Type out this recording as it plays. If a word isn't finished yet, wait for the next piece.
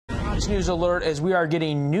This news alert as we are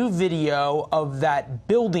getting new video of that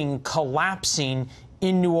building collapsing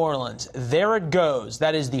in New Orleans. There it goes.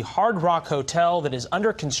 That is the Hard Rock Hotel that is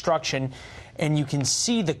under construction, and you can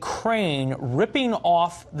see the crane ripping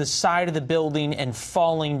off the side of the building and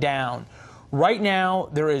falling down. Right now,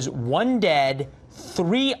 there is 1 dead,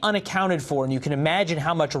 3 unaccounted for, and you can imagine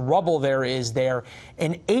how much rubble there is there,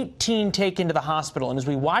 and 18 taken to the hospital. And as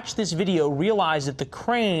we watch this video, realize that the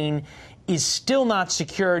crane is still not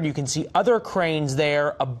secured. You can see other cranes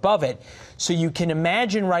there above it. So you can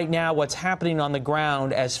imagine right now what's happening on the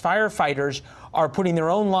ground as firefighters are putting their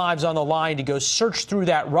own lives on the line to go search through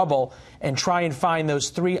that rubble and try and find those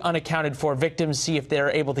 3 unaccounted for victims, see if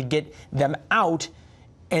they're able to get them out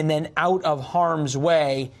and then out of harm's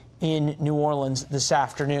way in New Orleans this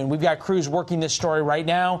afternoon. We've got crews working this story right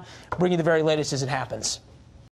now, bringing the very latest as it happens.